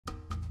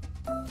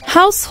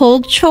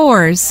Household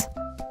chores.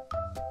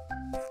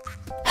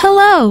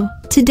 Hello!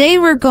 Today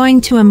we're going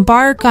to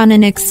embark on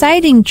an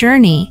exciting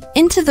journey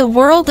into the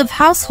world of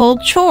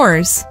household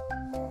chores.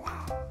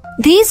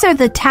 These are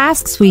the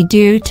tasks we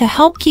do to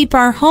help keep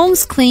our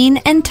homes clean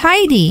and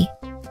tidy.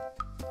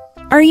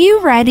 Are you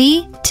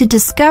ready to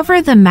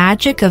discover the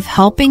magic of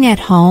helping at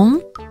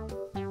home?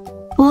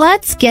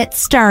 Let's get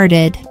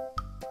started.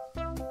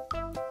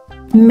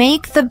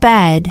 Make the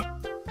bed.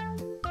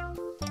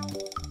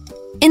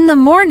 In the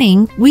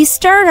morning, we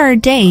start our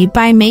day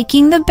by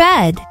making the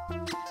bed.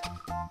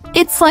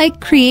 It's like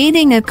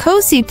creating a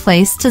cozy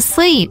place to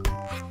sleep.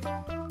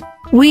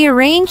 We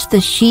arrange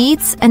the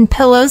sheets and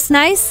pillows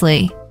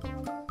nicely.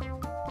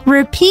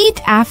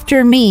 Repeat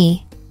after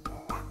me.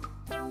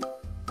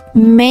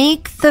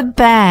 Make the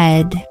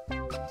bed.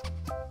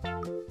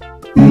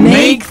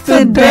 Make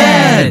the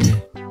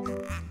bed.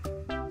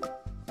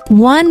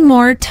 One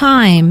more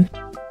time.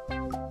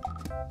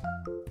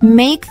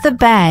 Make the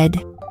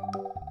bed.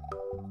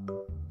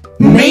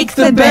 Make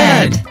the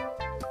bed.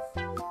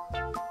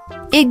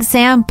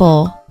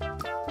 Example: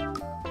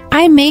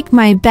 I make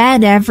my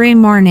bed every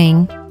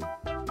morning.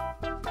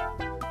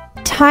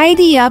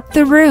 Tidy up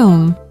the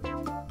room.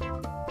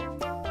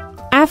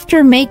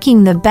 After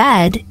making the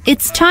bed,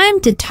 it's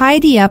time to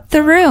tidy up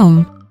the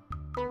room.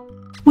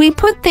 We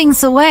put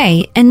things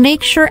away and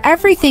make sure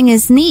everything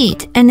is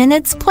neat and in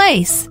its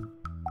place.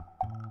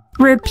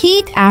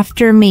 Repeat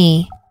after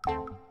me.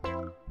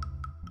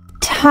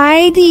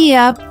 Tidy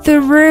up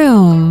the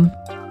room.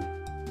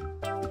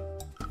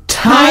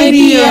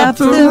 Tidy up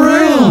the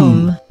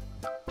room.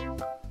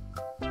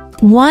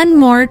 One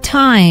more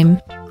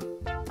time.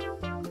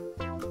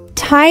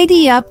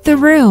 Tidy up the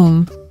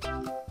room.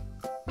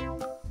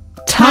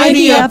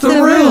 Tidy up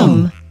the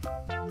room.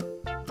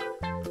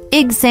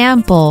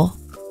 Example: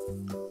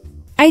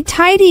 I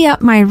tidy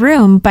up my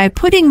room by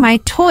putting my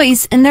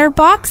toys in their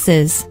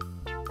boxes.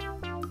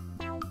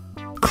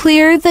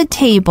 Clear the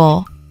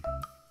table.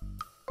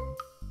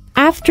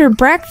 After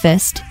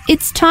breakfast,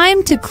 it's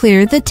time to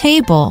clear the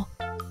table.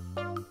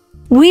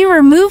 We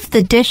remove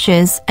the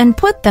dishes and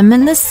put them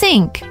in the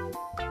sink.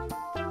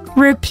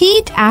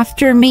 Repeat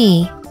after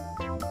me.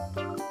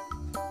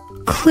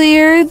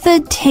 Clear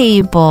the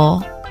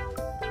table.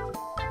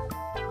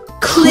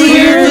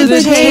 Clear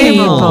the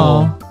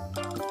table.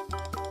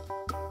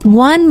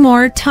 One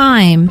more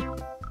time.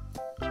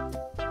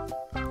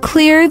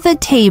 Clear the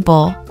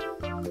table.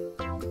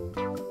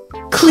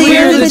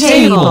 Clear the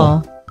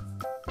table.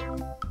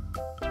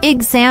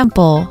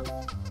 Example: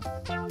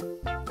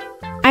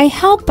 I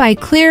help by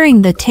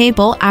clearing the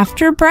table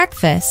after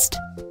breakfast.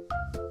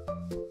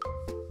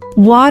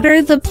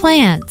 Water the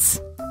plants.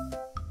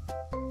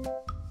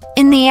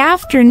 In the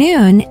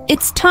afternoon,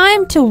 it's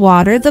time to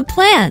water the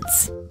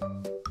plants.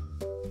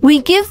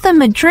 We give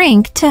them a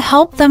drink to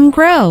help them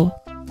grow.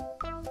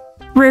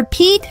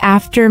 Repeat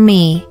after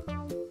me.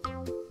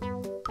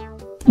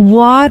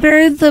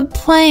 Water the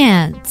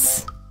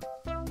plants.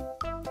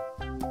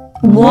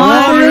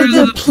 Water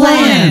the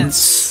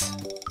plants.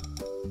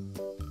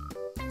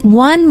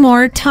 One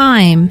more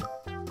time.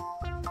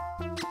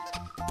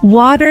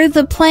 Water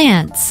the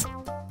plants.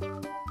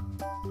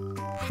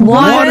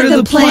 Water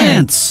the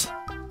plants.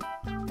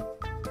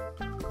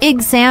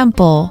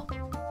 Example: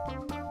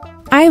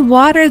 I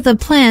water the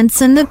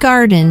plants in the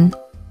garden.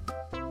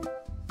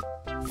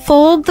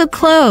 Fold the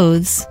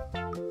clothes.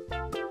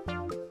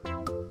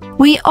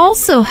 We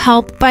also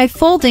help by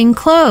folding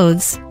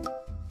clothes.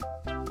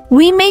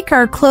 We make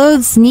our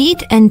clothes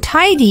neat and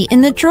tidy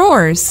in the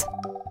drawers.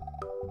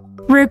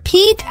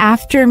 Repeat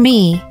after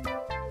me.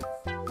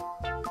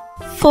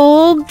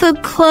 Fold the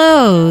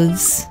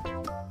clothes.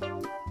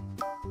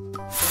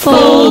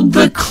 Fold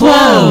the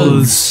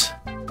clothes.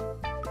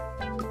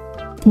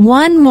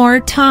 One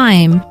more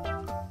time.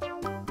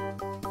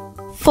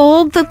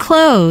 Fold the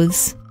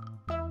clothes.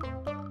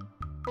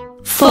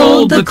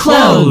 Fold the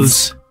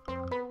clothes.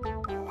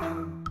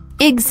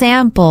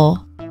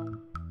 Example: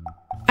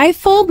 I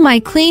fold my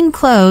clean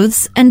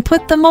clothes and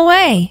put them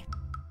away.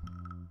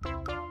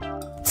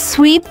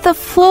 Sweep the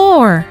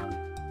floor.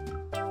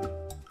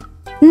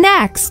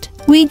 Next,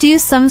 we do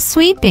some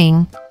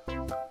sweeping.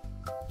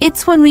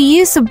 It's when we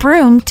use a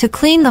broom to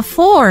clean the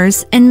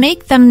floors and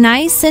make them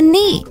nice and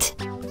neat.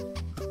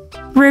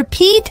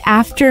 Repeat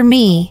after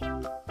me.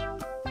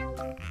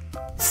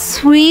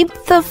 Sweep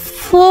the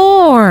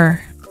floor.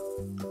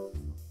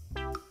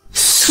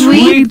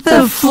 Sweep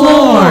the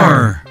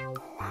floor.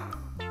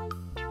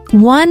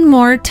 One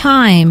more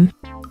time.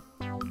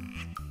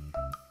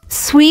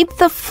 Sweep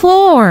the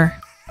floor.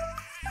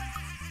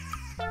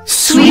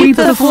 Sweep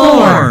the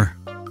floor.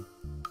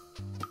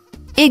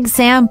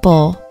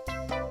 Example: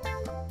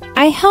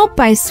 I help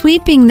by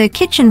sweeping the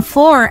kitchen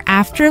floor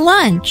after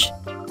lunch.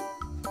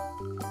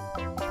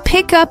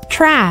 Pick up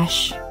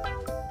trash.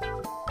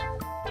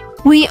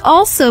 We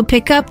also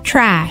pick up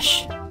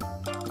trash.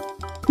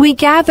 We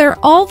gather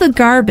all the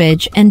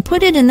garbage and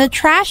put it in the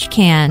trash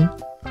can.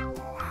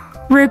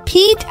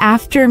 Repeat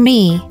after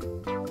me.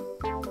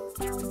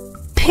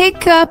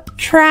 Pick up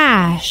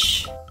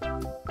trash.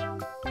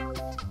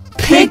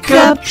 Pick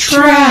up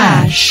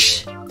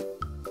trash.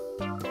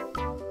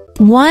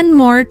 One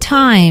more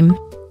time.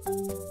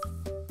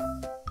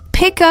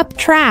 Pick up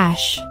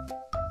trash.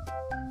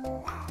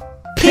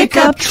 Pick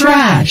up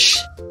trash.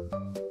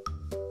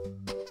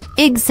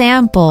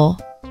 Example: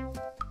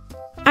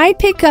 I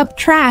pick up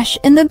trash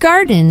in the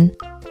garden.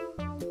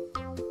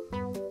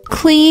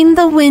 Clean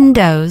the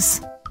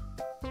windows.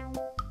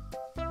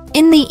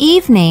 In the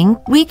evening,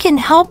 we can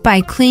help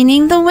by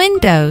cleaning the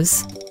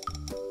windows.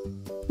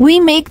 We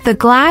make the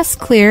glass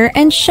clear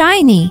and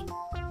shiny.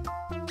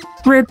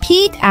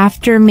 Repeat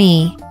after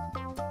me.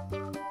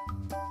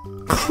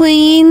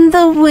 Clean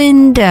the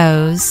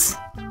windows.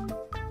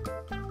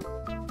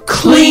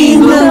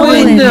 Clean the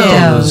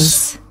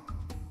windows.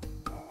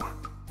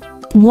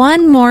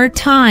 One more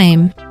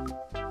time.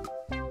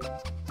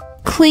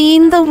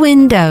 Clean the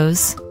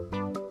windows.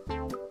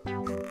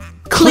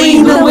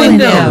 Clean the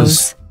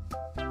windows.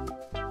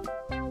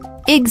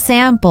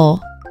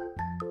 Example: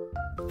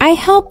 I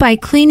help by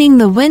cleaning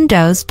the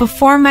windows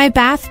before my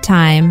bath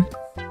time.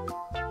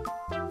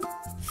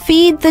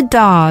 Feed the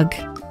dog.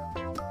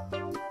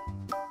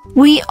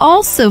 We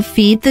also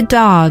feed the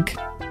dog.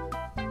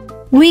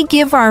 We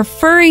give our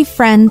furry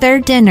friend their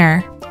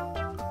dinner.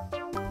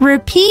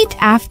 Repeat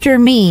after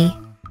me.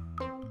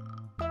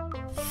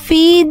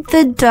 Feed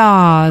the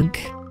dog.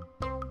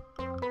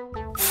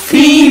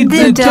 Feed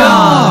the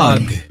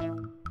dog.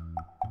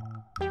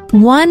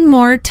 One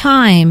more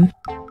time.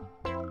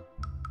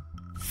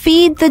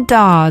 Feed the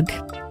dog.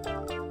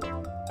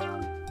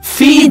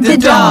 Feed the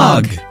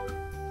dog.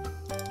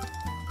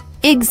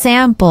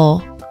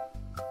 Example: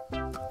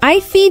 I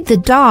feed the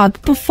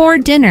dog before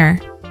dinner.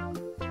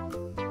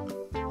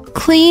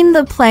 Clean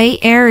the play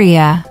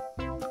area.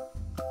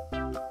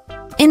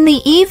 In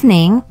the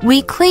evening,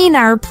 we clean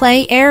our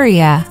play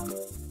area.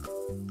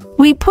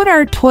 We put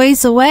our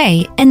toys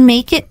away and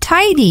make it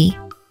tidy.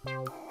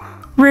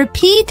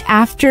 Repeat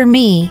after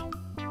me.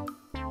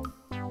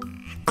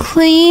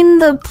 Clean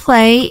the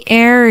play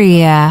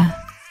area.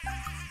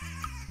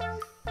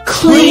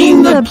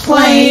 Clean the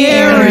play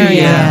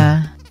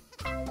area.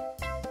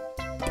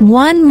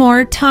 One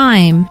more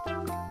time.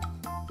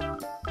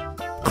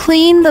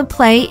 Clean the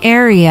play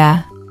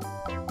area.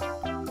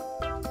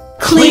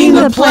 Clean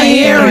the play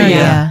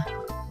area.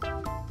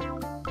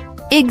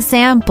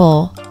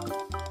 Example: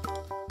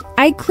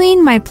 I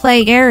clean my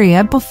play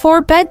area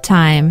before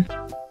bedtime.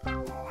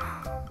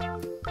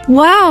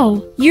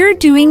 Wow, you're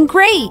doing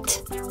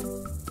great!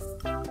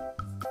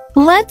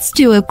 Let's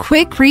do a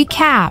quick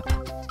recap.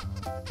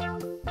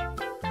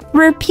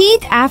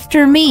 Repeat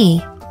after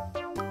me.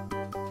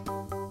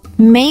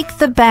 Make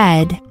the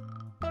bed.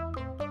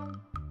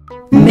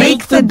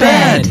 Make the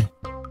bed.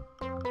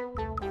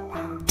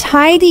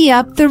 Tidy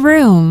up the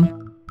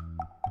room.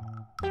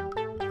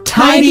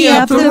 Tidy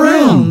up the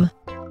room.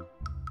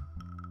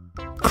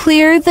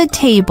 Clear the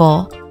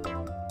table.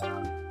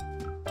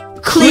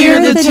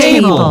 Clear the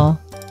table.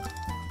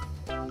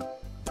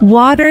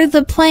 Water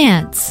the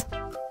plants.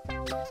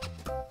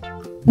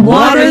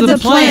 Water the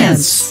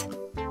plants.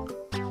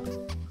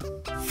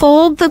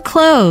 Fold the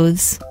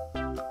clothes.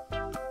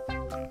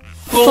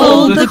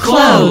 Fold the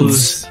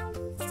clothes.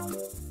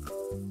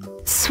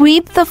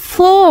 Sweep the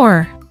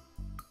floor.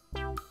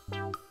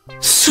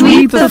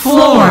 Sweep the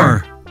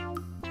floor.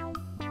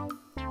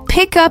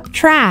 Pick up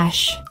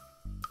trash.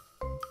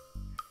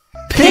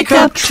 Pick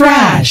up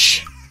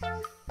trash.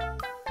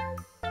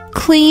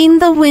 Clean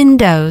the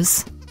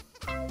windows.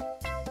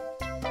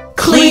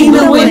 Clean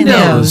the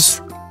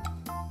windows.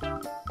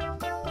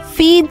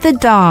 Feed the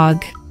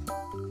dog.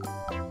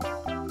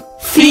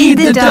 Feed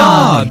the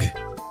dog.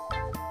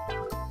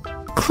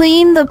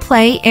 Clean the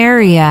play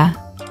area.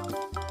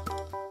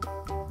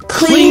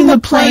 Clean the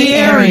play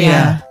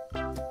area.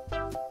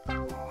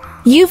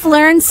 You've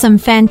learned some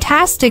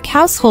fantastic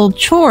household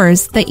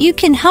chores that you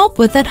can help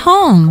with at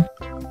home.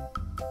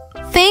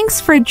 Thanks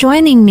for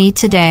joining me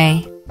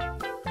today.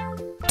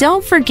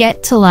 Don't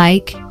forget to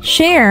like,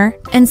 share,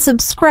 and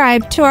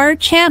subscribe to our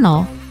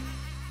channel.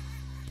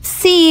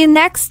 See you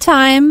next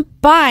time.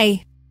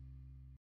 Bye.